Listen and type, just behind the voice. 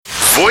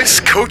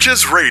Voice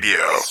Coaches Radio.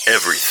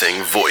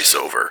 Everything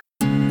voiceover.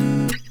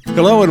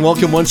 Hello and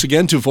welcome once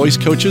again to Voice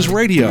Coaches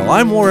Radio.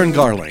 I'm Warren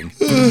Garling.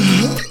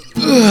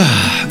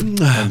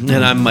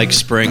 And I'm Mike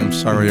Spring. I'm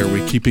sorry, are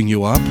we keeping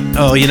you up?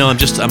 Oh,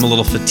 I'm a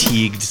little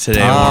fatigued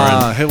today,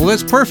 Warren. Hey, well,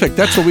 that's perfect.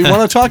 That's what we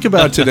want to talk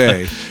about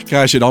today.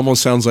 Gosh, it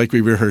almost sounds like we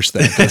rehearsed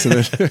that,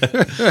 doesn't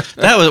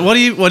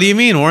it? What do you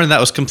mean, Warren? That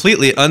was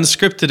completely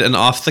unscripted and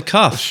off the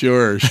cuff.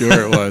 Sure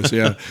it was,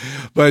 yeah.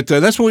 But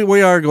that's what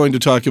we are going to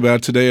talk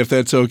about today, if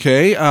that's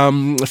okay.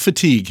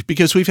 Fatigue,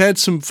 because we've had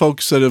some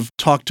folks that have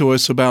talked to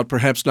us about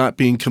perhaps not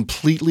being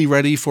completely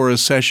ready for a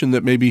session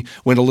that maybe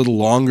went a little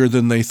longer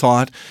than they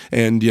thought,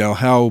 and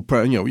how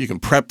you can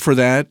prep for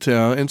that.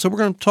 And so we're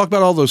going to talk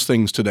about all those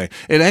things today.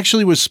 It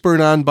actually was spurred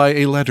on by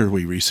a letter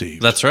we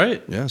received. That's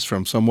right. Yes,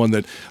 from someone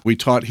that we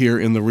taught here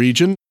in the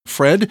region.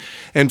 Fred.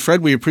 And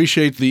Fred, we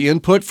appreciate the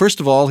input.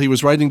 First of all, he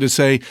was writing to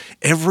say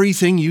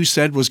everything you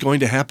said was going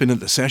to happen in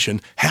the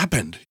session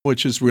happened,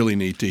 which is really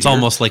neat to hear. It's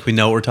almost like we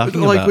know what we're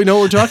talking about. Like we know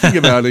what we're talking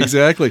about,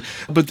 exactly.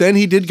 But then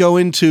he did go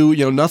into,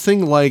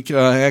 nothing like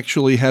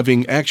actually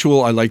having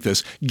actual, I like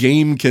this,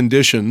 game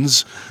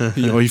conditions.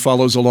 He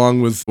follows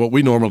along with what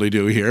we normally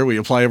do here. We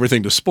apply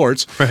everything to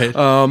sports. Right.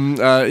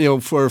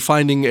 For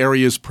finding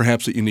areas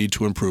perhaps that you need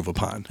to improve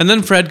upon. And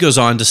then Fred goes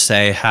on to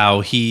say how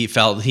he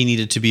felt he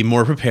needed to be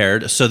more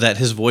prepared so that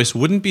his voice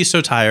wouldn't be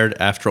so tired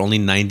after only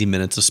 90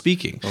 minutes of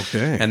speaking.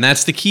 Okay. And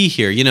that's the key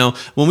here.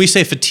 When we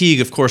say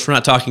fatigue, of course, we're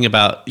not talking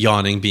about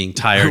yawning, being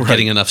tired, right.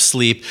 Getting enough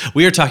sleep.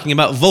 We are talking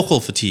about vocal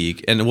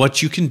fatigue and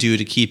what you can do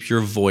to keep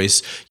your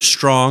voice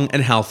strong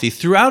and healthy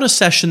throughout a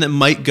session that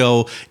might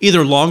go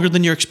either longer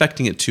than you're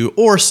expecting it to,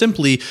 or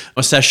simply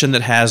a session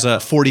that has a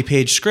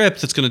 40-page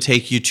script that's going to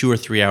take you 2 or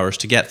 3 hours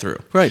to get through.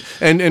 Right.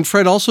 And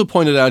Fred also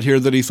pointed out here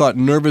that he thought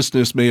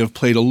nervousness may have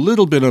played a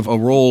little bit of a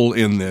role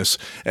in this.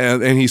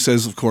 And he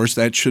says, of course,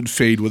 that should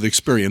fade with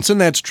experience.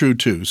 And that's true,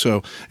 too.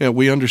 So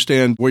we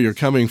understand where you're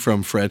coming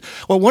from, Fred.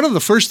 Well, one of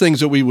the first things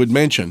that we would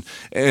mention,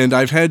 and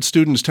I've had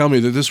students tell me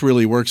that this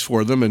really works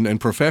for them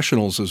and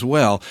professionals as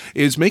well,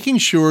 is making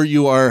sure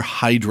you are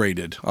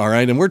hydrated, all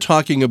right? And we're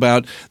talking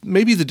about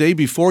maybe the day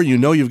before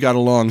you've got a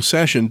long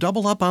session,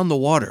 double up on the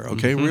water,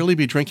 okay? Mm-hmm. Really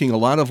be drinking a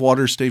lot of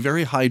water, stay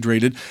very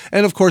hydrated,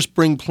 and of course,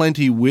 bring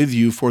plenty with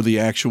you for the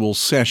actual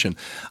session.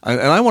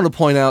 And I want to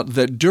point out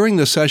that during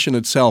the session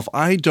itself,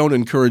 I don't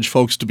encourage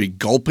folks to be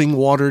gulping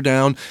water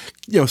down.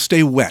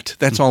 Stay wet.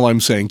 That's all I'm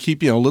saying.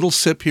 Keep, a little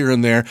sip here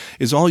and there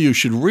is all you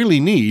should really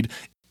need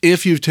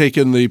if you've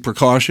taken the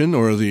precaution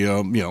or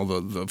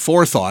the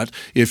forethought,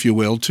 if you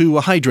will, to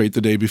hydrate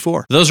the day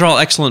before. Those are all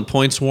excellent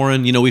points,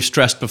 Warren. We've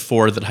stressed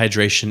before that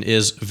hydration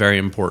is very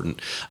important.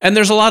 And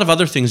there's a lot of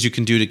other things you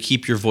can do to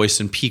keep your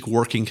voice in peak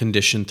working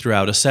condition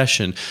throughout a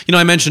session.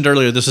 I mentioned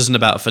earlier this isn't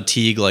about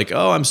fatigue, like,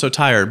 oh, I'm so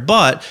tired,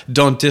 but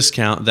don't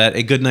discount that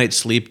a good night's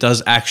sleep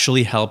does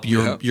actually help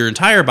your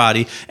entire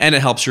body, and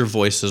it helps your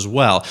voice as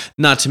well.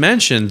 Not to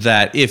mention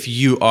that if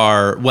you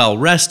are well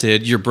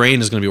rested, your brain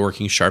is going to be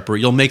working sharper.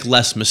 You'll make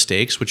less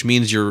mistakes, which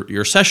means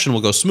your session will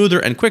go smoother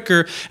and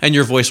quicker, and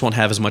your voice won't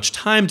have as much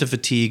time to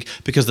fatigue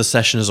because the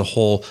session as a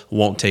whole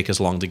won't take as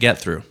long to get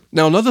through.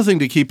 Now, another thing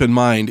to keep in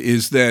mind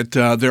is that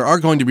there are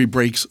going to be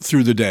breaks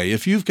through the day.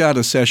 If you've got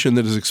a session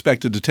that is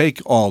expected to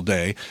take all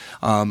day,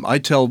 I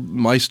tell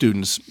my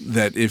students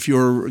that if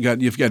you've got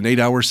an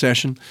 8-hour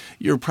session,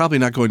 you're probably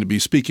not going to be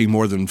speaking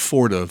more than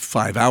 4 to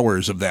 5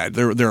 hours of that.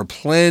 There are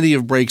plenty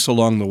of breaks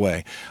along the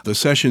way. The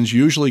sessions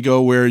usually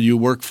go where you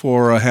work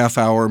for a half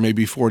hour,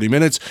 maybe 40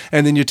 minutes,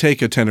 and then you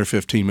take a 10 or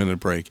 15-minute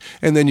break.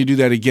 And then you do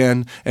that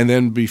again, and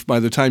then by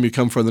the time you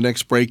come for the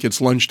next break,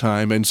 it's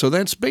lunchtime. And so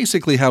that's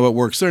basically how it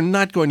works. They're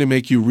not going to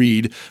make you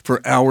read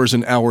for hours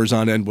and hours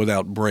on end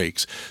without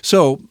breaks.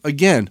 So,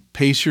 again,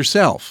 pace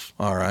yourself,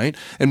 all right?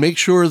 And make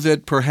sure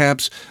that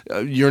perhaps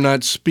you're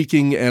not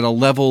speaking at a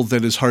level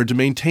that is hard to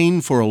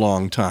maintain for a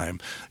long time.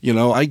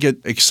 I get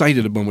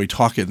excited when we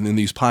talk in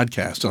these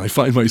podcasts, and I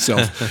find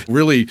myself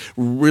really,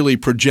 really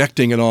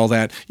projecting and all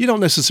that. You don't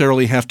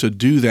necessarily have to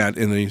do that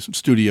in a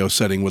studio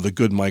setting with a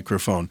good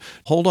microphone.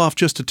 Hold off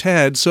just a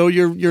tad so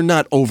you're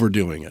not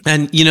overdoing it.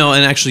 And,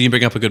 and actually you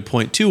bring up a good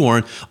point too,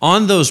 Warren.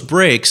 On those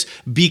breaks,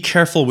 be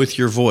careful with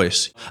your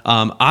voice.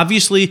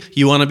 Obviously,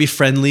 you want to be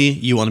friendly,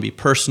 you want to be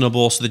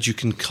personable so that you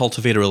can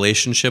cultivate a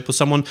relationship with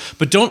someone,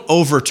 but don't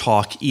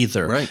overtalk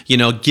either. Right.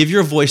 Give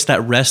your voice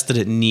that rest that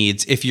it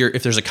needs. If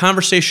there's a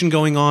conversation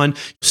going on,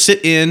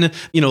 sit in,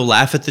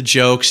 laugh at the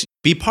jokes.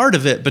 Be part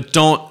of it, but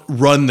don't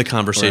run the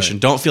conversation.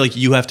 Right. Don't feel like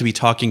you have to be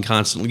talking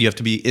constantly. You have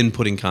to be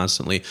inputting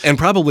constantly. And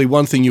probably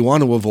one thing you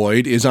want to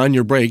avoid is on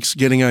your breaks,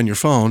 getting on your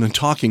phone and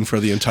talking for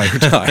the entire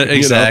time.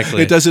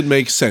 Exactly. It doesn't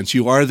make sense.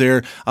 You are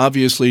there,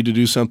 obviously, to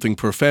do something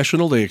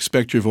professional. They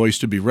expect your voice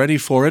to be ready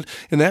for it.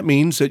 And that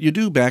means that you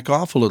do back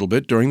off a little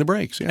bit during the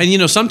breaks. Yeah.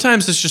 And,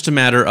 sometimes it's just a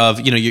matter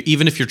of,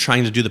 even if you're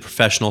trying to do the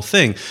professional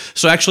thing.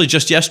 So actually,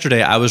 just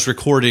yesterday, I was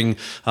recording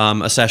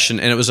a session,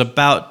 and it was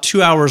about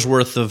 2 hours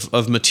worth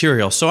of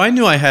material. So I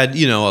knew I had,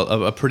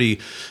 a pretty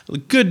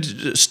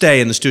good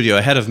stay in the studio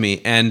ahead of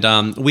me.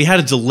 And we had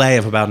a delay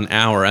of about an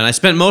hour. And I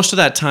spent most of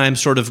that time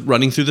sort of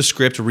running through the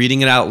script,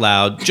 reading it out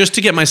loud, just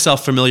to get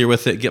myself familiar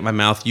with it, get my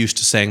mouth used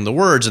to saying the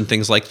words and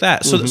things like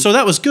that. So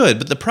that was good.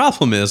 But the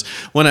problem is,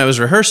 when I was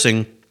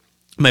rehearsing,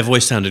 my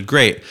voice sounded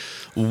great.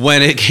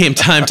 When it came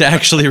time to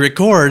actually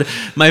record,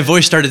 my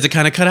voice started to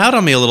kind of cut out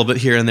on me a little bit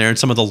here and there in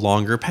some of the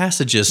longer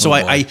passages. So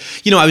I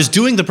was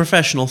doing the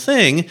professional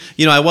thing.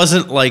 I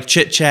wasn't like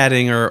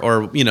chit-chatting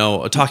or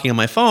talking on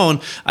my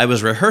phone. I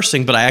was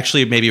rehearsing, but I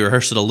actually maybe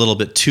rehearsed it a little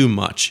bit too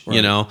much,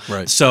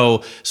 Right.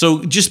 So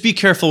just be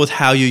careful with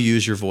how you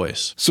use your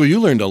voice. So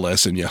you learned a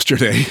lesson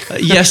yesterday.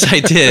 Yes,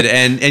 I did.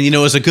 And it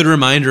was a good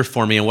reminder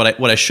for me. And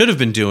what I should have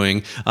been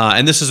doing,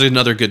 and this is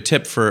another good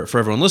tip for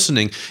everyone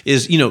listening,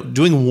 is,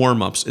 doing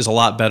warm-ups is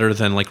a lot better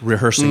than like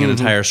rehearsing an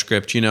entire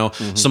script,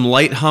 some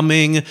light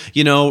humming,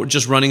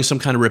 just running some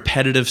kind of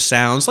repetitive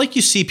sounds like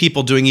you see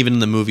people doing even in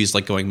the movies,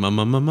 like going mum,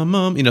 mum, mum, mum,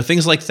 mum,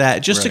 things like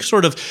that, just to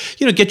sort of,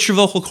 get your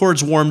vocal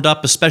cords warmed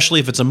up, especially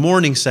if it's a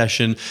morning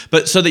session,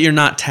 but so that you're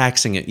not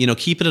taxing it,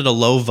 keep it at a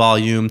low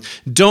volume.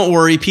 Don't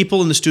worry.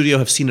 People in the studio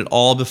have seen it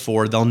all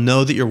before. They'll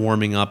know that you're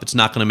warming up. It's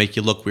not going to make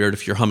you look weird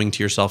if you're humming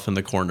to yourself in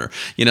the corner,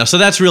 so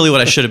that's really what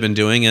I should have been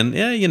doing. And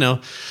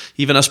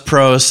even us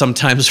pros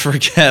sometimes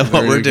forget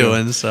what we're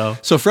doing. So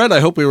Fred,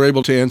 I hope we were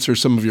able to answer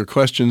some of your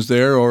questions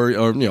there,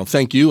 or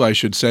thank you, I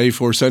should say,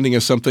 for sending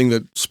us something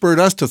that spurred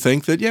us to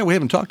think that, we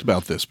haven't talked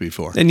about this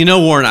before. And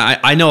Warren,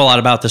 I know a lot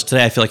about this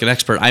today. I feel like an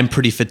expert. I'm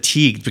pretty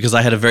fatigued because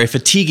I had a very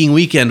fatiguing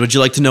weekend. Would you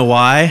like to know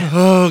why?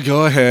 Oh,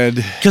 go ahead.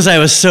 Because I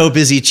was so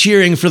busy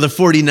cheering for the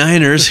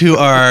 49ers who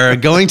are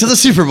going to the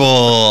Super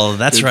Bowl.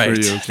 That's Good right.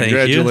 for you.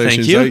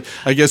 Congratulations. Thank you.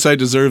 I guess I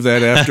deserve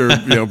that after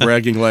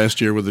bragging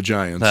last year with the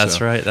Giants. That's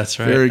right. That's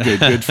right. Very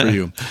good. Good for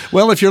you.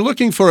 Well, if you're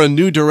looking for a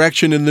new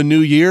direction in the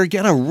new year,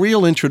 get a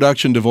real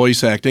introduction to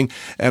voice acting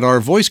at our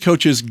Voice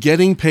Coaches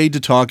Getting Paid to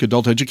Talk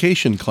adult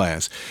education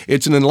class.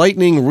 It's an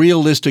enlightening,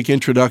 realistic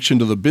introduction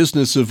to the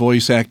business of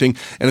voice acting,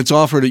 and it's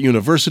offered at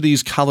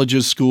universities,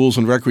 colleges, schools,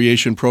 and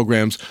recreation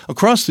programs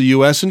across the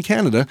U.S. and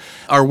Canada.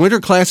 Our winter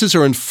classes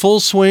are in full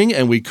swing,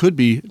 and we could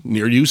be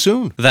near you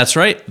soon. That's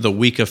right. The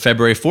week of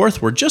February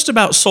 4th, we're just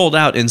about sold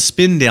out in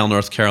Spindale,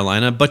 North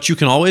Carolina, but you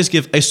can always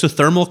give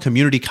Isothermal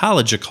Community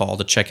College a call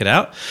to check it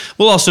out.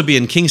 We'll also be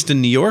in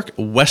Kingston, New York,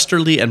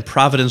 Westerly and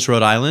Providence,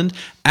 Rhode Island,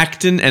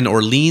 Acton and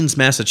Orleans,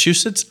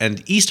 Massachusetts,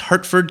 and East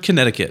Hartford,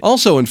 Connecticut.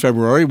 Also in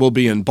February, we'll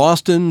be in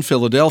Boston,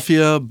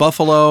 Philadelphia,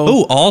 Buffalo.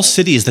 Oh, all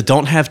cities that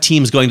don't have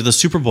teams going to the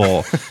Super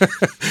Bowl.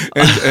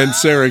 and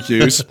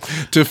Syracuse.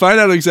 To find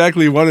out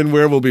exactly when and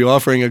where we'll be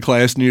offering a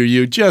class near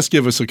you, just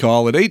give us a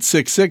call at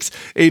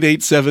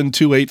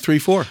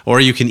 866-887-2834. Or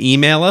you can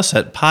email us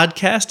at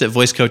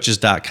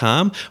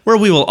podcast@voicecoaches.com, where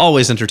we will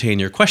always entertain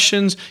your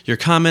questions, your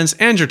comments,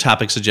 and your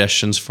topic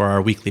suggestions for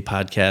our weekly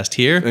podcast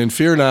here. And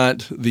fear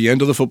not, the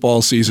end of the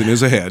football season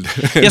is ahead.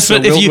 Yes, so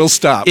but we'll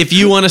stop. If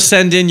you want to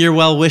send in your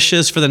well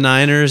wishes for the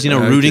Niners,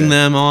 rooting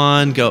them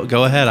on,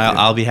 go ahead.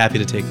 I'll be happy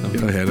to take them.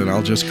 Go ahead, and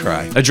I'll just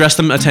cry. Address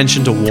them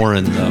attention to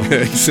Warren, though.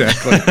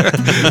 Exactly.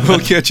 We'll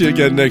catch you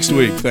again next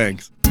week.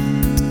 Thanks.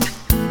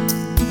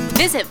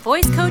 Visit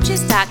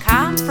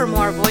voicecoaches.com for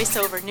more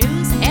voiceover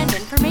news and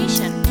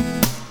information.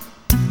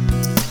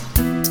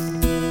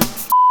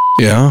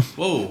 Yeah.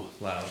 Whoa,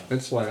 loud.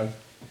 It's loud.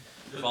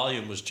 The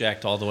volume was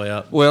jacked all the way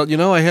up. Well,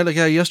 I had a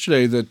guy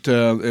yesterday that,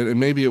 and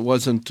maybe it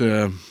wasn't,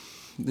 the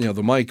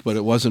mic, but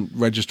it wasn't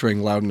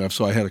registering loud enough,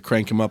 so I had to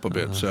crank him up a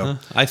bit. So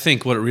I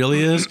think what it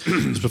really is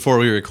before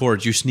we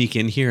record, you sneak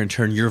in here and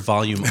turn your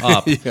volume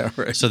up,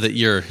 so that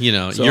your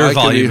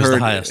volume is the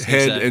highest.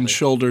 Head and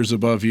shoulders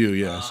above you.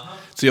 Yes,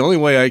 it's the only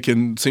way I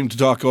can seem to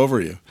talk over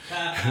you.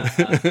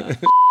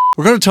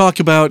 We're going to talk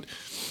about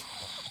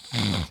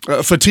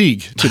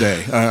fatigue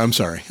today. I'm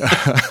sorry.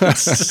 It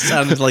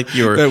sounded like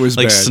you were like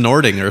bad.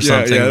 Snorting or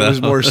something. Yeah, it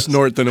was more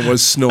snort than it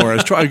was snore. I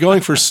was going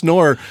for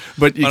snore,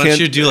 but you Why can't. Don't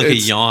you do like a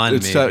yawn?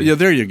 Maybe? Yeah,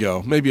 there you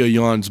go. Maybe a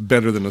yawn's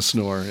better than a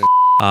snore.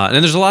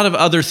 And there's a lot of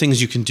other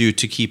things you can do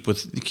to keep.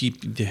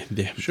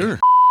 Sure.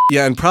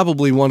 Yeah, and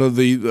probably one of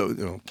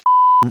the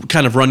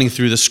kind of running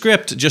through the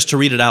script just to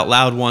read it out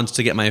loud once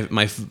to get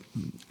my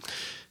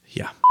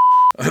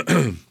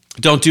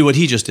Don't do what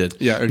he just did.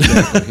 Yeah,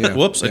 exactly. Yeah.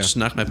 Whoops, I just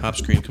knocked my pop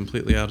screen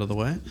completely out of the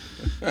way.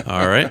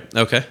 All right.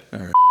 Okay. All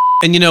right.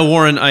 And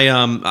Warren,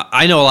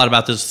 I know a lot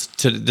about this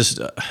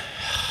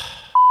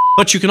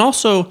but you can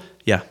also,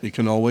 you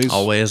can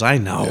always I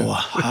know.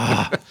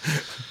 Yeah.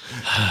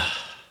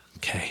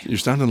 Okay. You're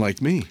sounding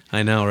like me.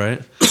 I know,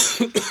 right?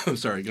 Sorry,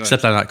 go ahead.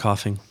 Except I'm not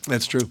coughing.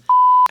 That's true.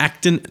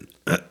 Acton.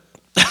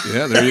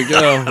 Yeah, there you go.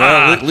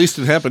 Well, at least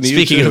it happened to you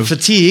too. Speaking of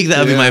fatigue, that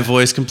would be my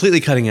voice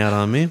completely cutting out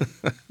on me.